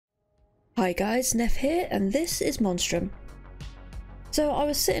Hi guys, Neff here, and this is Monstrum. So I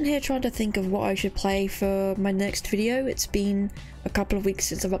was sitting here trying to think of what I should play for my next video. It's been a couple of weeks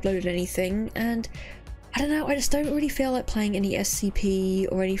since I've uploaded anything, and I don't know, I just don't really feel like playing any SCP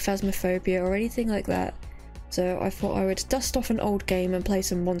or any Phasmophobia or anything like that. So I thought I would dust off an old game and play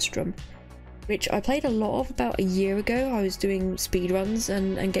some Monstrum, which I played a lot of about a year ago. I was doing speedruns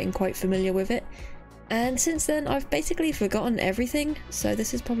and getting quite familiar with it. And since then, I've basically forgotten everything, so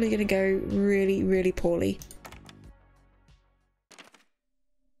this is probably going to go really, really poorly.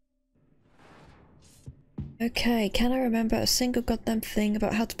 Okay, can I remember a single goddamn thing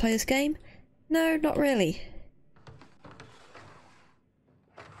about how to play this game? No, not really.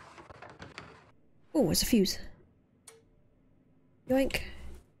 Oh, there's a fuse. Yoink.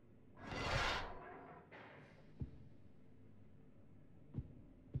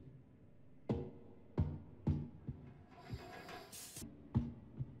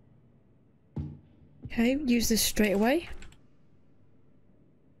 Okay, use this straight away.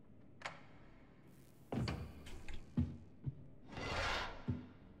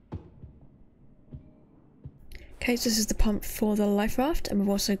 Okay, so this is the pump for the life raft, and we've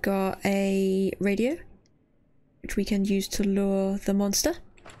also got a radio, which we can use to lure the monster.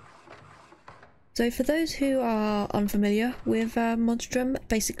 So for those who are unfamiliar with Monstrum,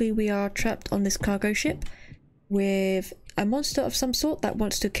 basically we are trapped on this cargo ship with a monster of some sort that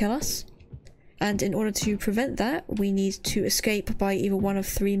wants to kill us. And in order to prevent that, we need to escape by either one of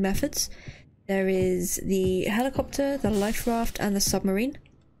three methods. There is the helicopter, the life raft, and the submarine.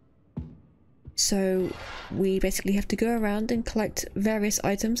 So we basically have to go around and collect various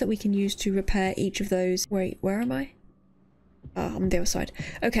items that we can use to repair each of those. Wait, where am I? Ah, I'm on the other side.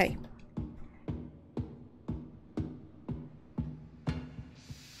 Okay.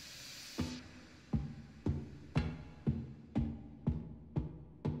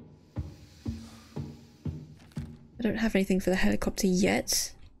 I don't have anything for the helicopter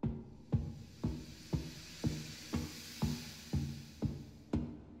yet.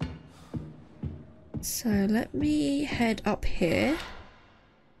 So let me head up here.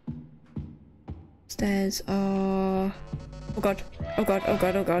 Stairs are... Oh god, oh god, oh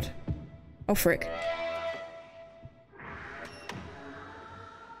god, oh god. Oh frick.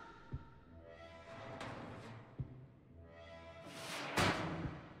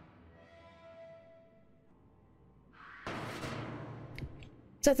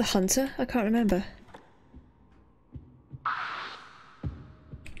 Is that the hunter? I can't remember.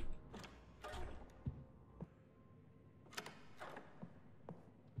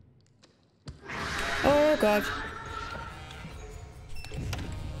 Oh god.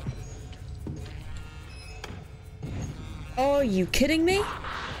 Oh, are you kidding me?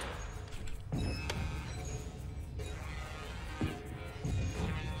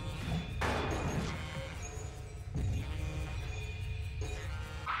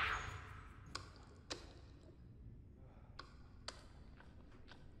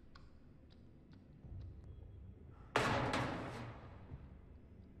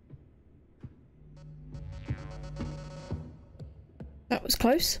 That was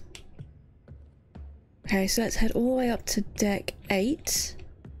close. Okay, so let's head all the way up to deck 8,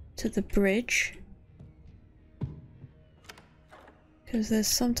 to the bridge. Because there's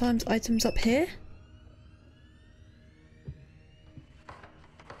sometimes items up here.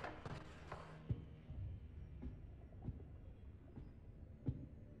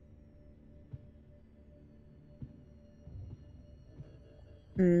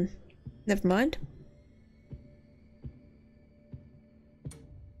 Never mind.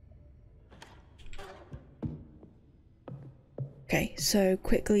 Okay, so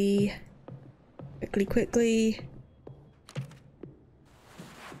quickly.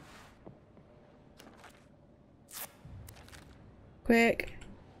 Quick.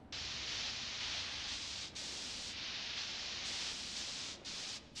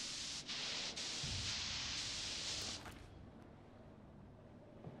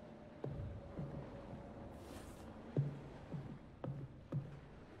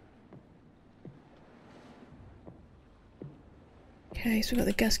 Okay, so we've got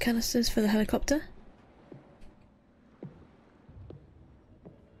the gas canisters for the helicopter.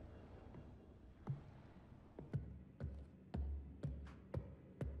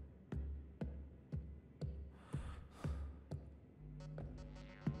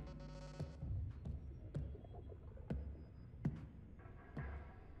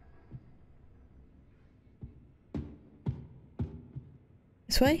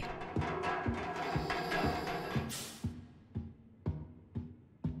 This way.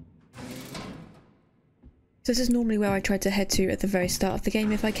 This is normally where I try to head to at the very start of the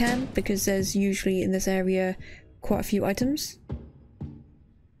game if I can, because there's usually in this area quite a few items.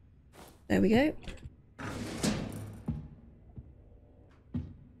 There we go.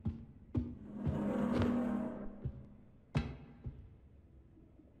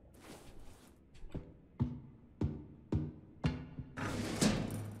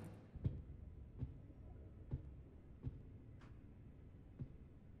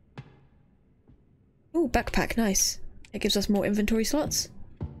 Ooh, backpack, nice. It gives us more inventory slots.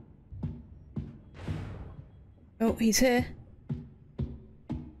 Oh, he's here.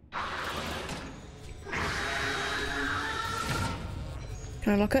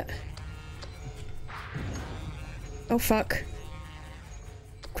 Can I lock it? Oh fuck.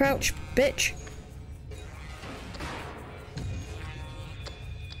 Crouch, bitch.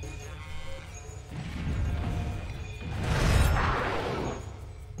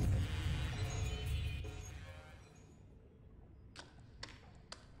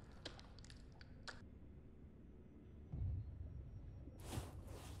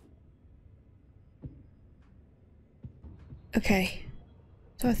 Okay,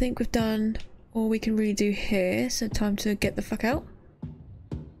 so I think we've done all we can really do here, so time to get the fuck out.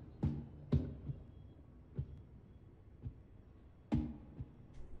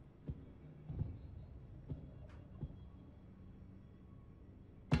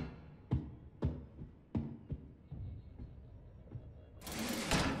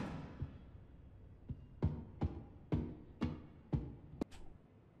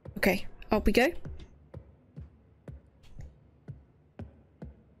 Okay, up we go.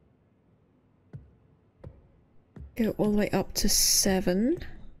 Go all the way up to 7. And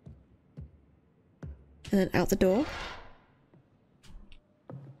then out the door.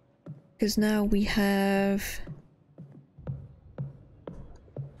 Because now we have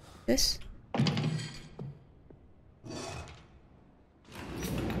this.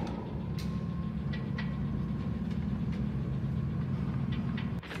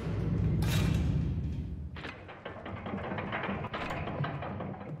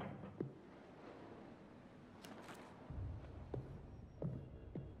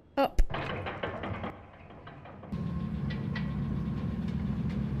 Up.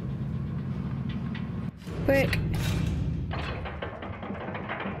 Quick.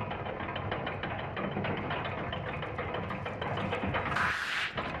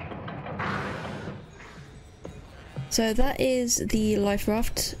 So that is the life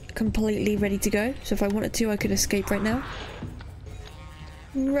raft completely ready to go. So if I wanted to, I could escape right now.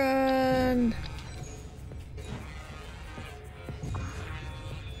 Run!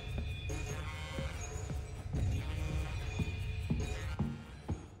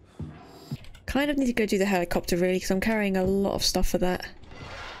 Kind of need to go do the helicopter really, because I'm carrying a lot of stuff for that.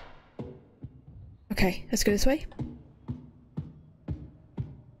 Okay, let's go this way.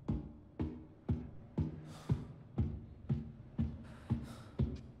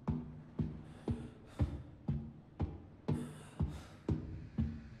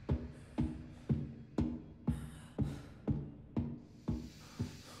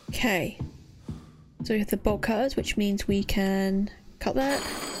 Okay. So we have the bolt cutters, which means we can cut that.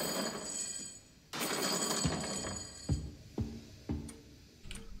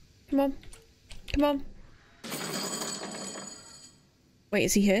 Come on. Come on. Wait,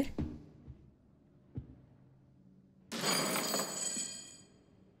 is he here?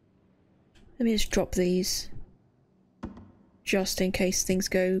 Let me just drop these. Just in case things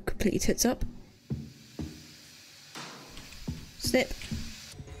go completely tits up. Snip.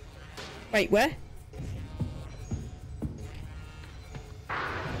 Wait, where?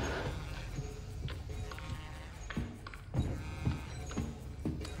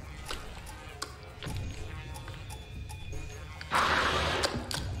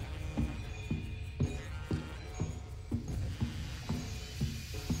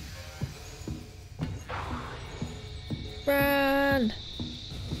 Run!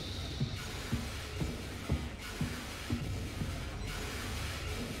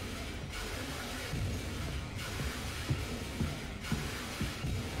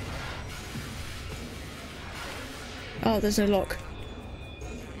 Oh, there's no lock.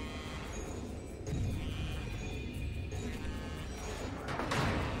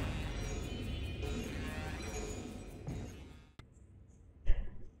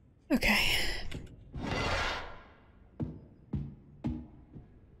 Okay.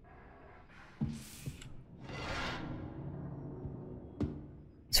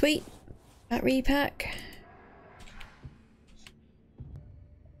 Sweet. Battery pack.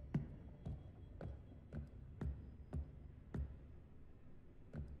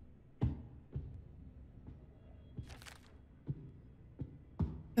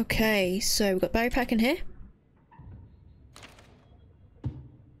 Okay, so we've got battery pack in here.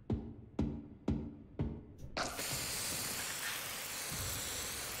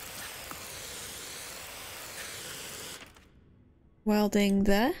 Welding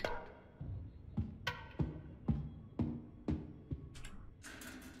there.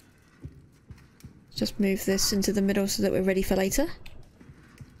 Just move this into the middle so that we're ready for later.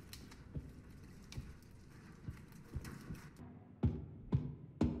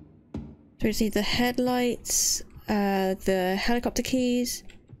 So we just need the headlights, the helicopter keys,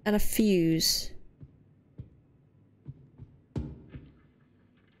 and a fuse.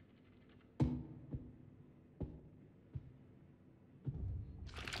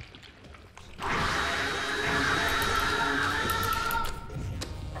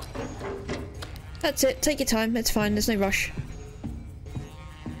 That's it, take your time, it's fine, there's no rush.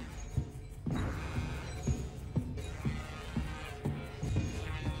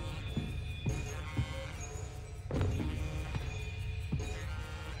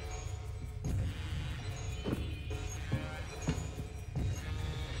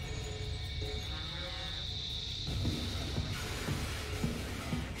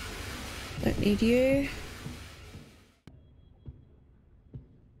 Don't need you.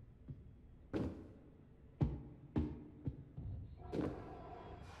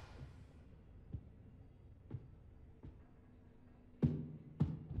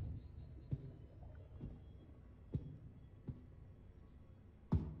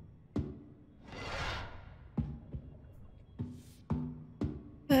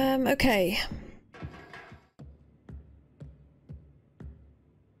 Okay.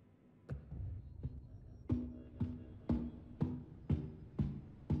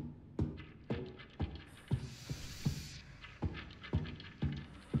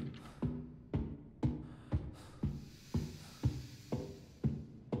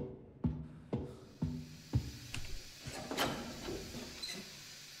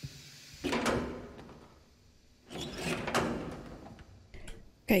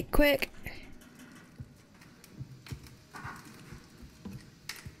 Okay, quick.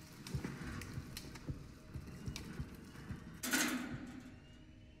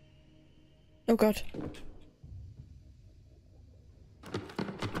 Oh god.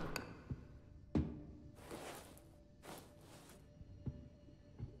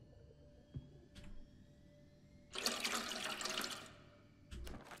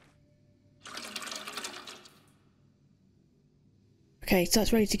 Okay, so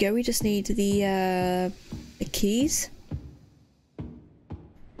that's ready to go. We just need the keys.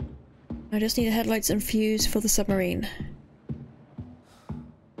 I just need headlights and fuse for the submarine.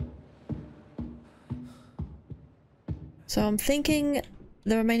 So I'm thinking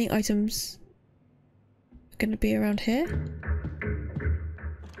the remaining items are going to be around here.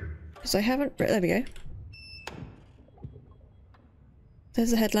 Because I haven't... There we go.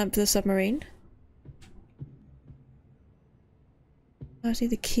 There's the headlamp for the submarine. I just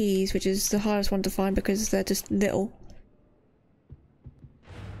need the keys, which is the hardest one to find because they're just little.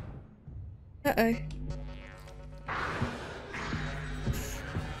 Uh-oh.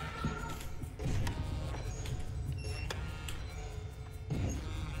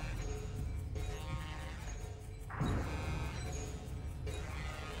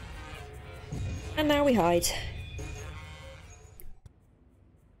 And now we hide.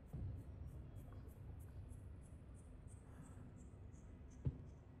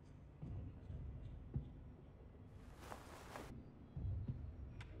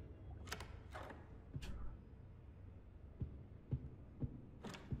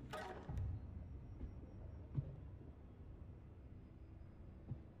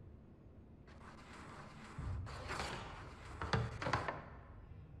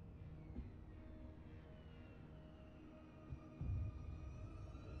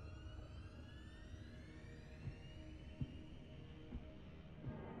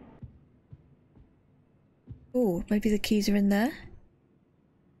 Oh, maybe the keys are in there.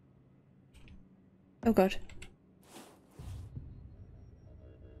 Oh god.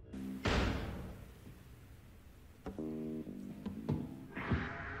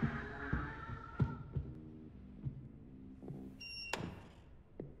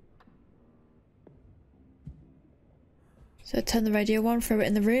 So turn the radio on, throw it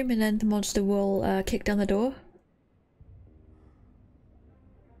in the room, and then the monster will kick down the door.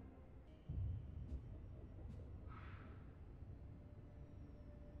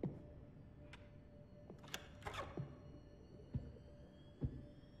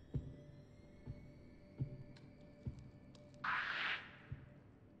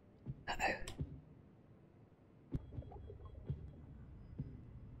 Uh-oh.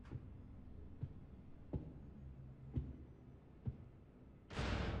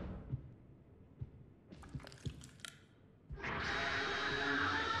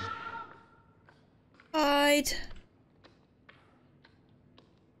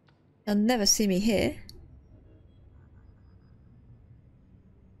 They'll never see me here.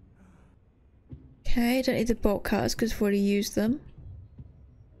 Okay, don't need the bolt cutters because we've already used them.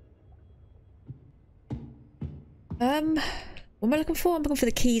 What am I looking for? I'm looking for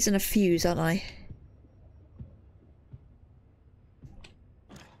the keys and a fuse, aren't I?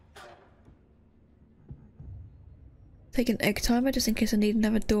 Take an egg timer just in case I need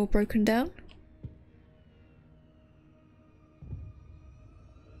another door broken down.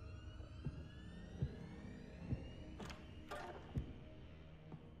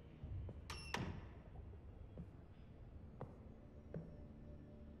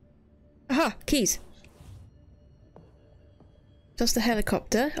 Aha! Keys! Just the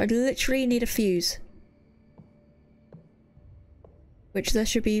helicopter. I literally need a fuse. Which there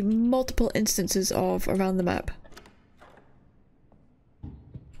should be multiple instances of around the map.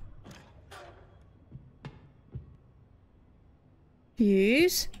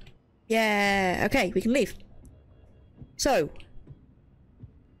 Fuse. Yeah, okay, we can leave. So.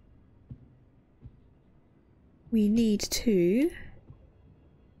 We need to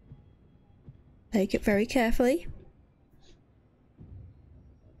take it very carefully.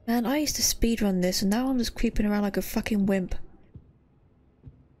 Man, I used to speedrun this and now I'm just creeping around like a fucking wimp.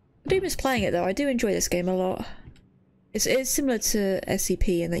 I do miss playing it though, I do enjoy this game a lot. It's similar to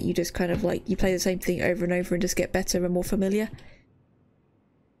SCP in that you just kind of like, you play the same thing over and over and just get better and more familiar.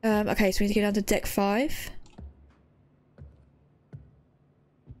 Okay, so we need to go down to deck 5.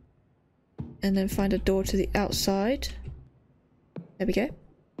 And then find a door to the outside. There we go.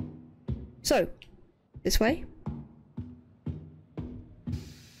 So, this way.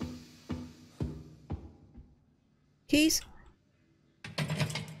 Keys.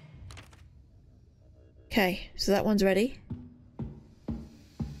 Okay, so that one's ready.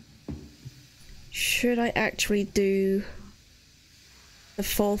 Should I actually do the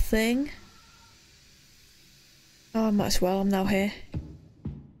full thing? Oh, I might as well, I'm now here.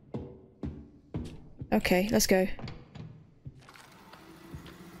 Okay, let's go.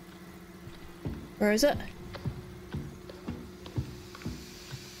 Where is it?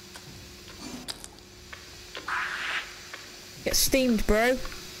 Get steamed, bro.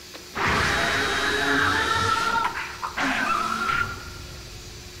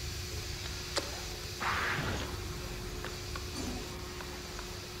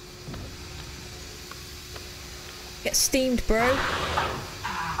 Get steamed, bro.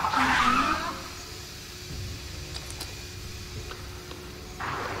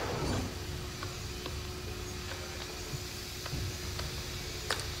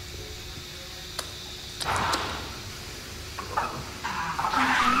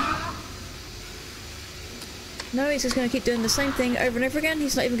 No, he's just going to keep doing the same thing over and over again.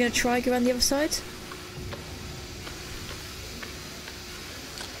 He's not even going to try go around the other side.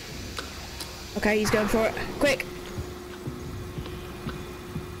 Okay, he's going for it. Quick!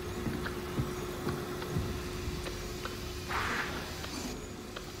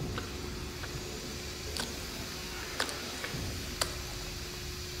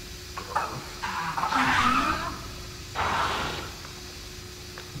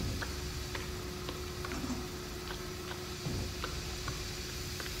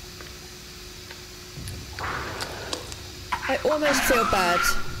 I almost feel bad.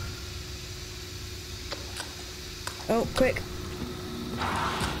 Oh, quick.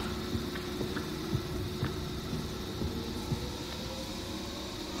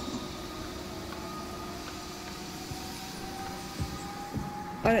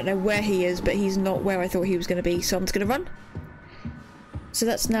 I don't know where he is, but he's not where I thought he was going to be, so I'm just going to run. So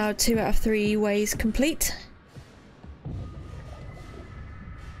that's now 2 out of 3 ways complete.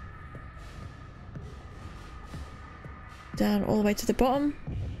 Down all the way to the bottom.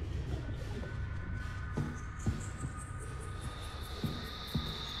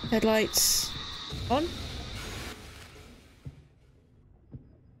 Headlights on.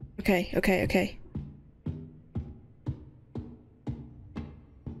 Okay.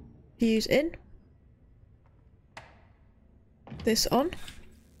 Fuse in. This on.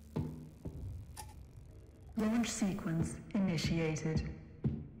 Launch sequence initiated.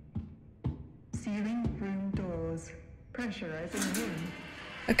 Sealing room doors. Pressurizing room.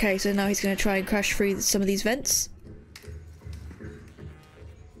 Okay, so now he's going to try and crash through some of these vents.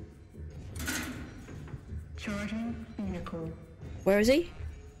 Charging vehicle. Where is he?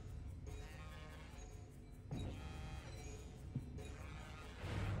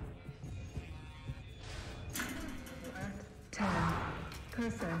 At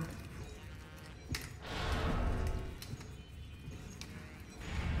 10%.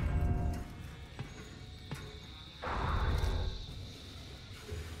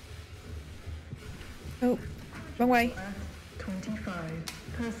 Oh, wrong way. At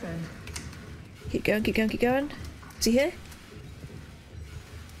 25%. Keep going, keep going, keep going. Is he here?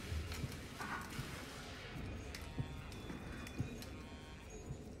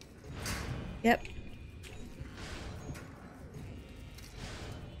 Yep.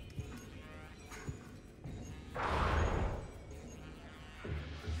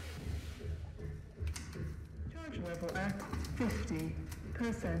 Charge level at 50%.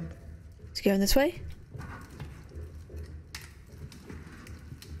 Is he going this way?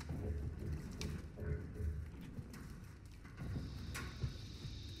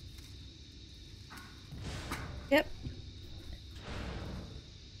 Yep.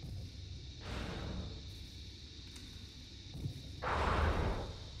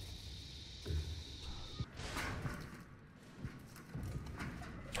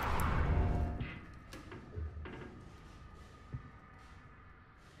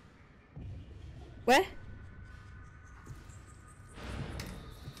 Where?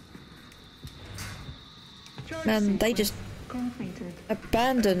 Charge Man, they sequence just completed.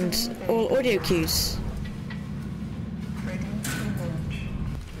 abandoned all audio cues. Ready for launch.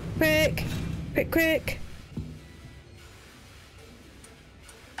 Quick! Quick, quick!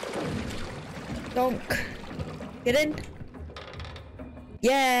 Donk! Get in!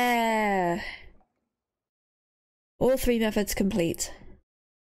 Yeah! All 3 methods complete.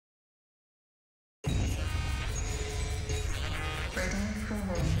 Ready for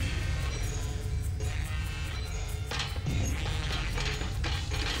launch.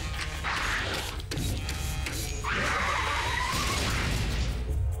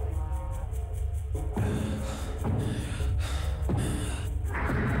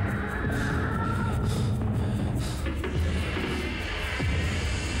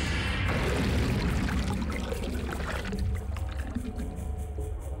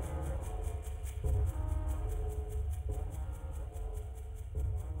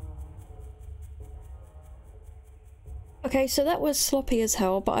 Okay, so that was sloppy as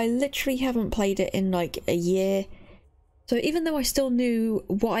hell, but I literally haven't played it in like a year. So even though I still knew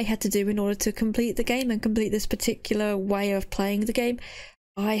what I had to do in order to complete the game and complete this particular way of playing the game,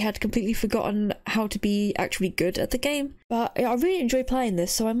 I had completely forgotten how to be actually good at the game. But I really enjoy playing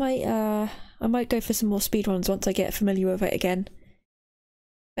this, so I might go for some more speedruns once I get familiar with it again.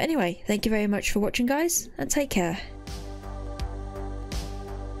 But anyway, thank you very much for watching, guys, and take care.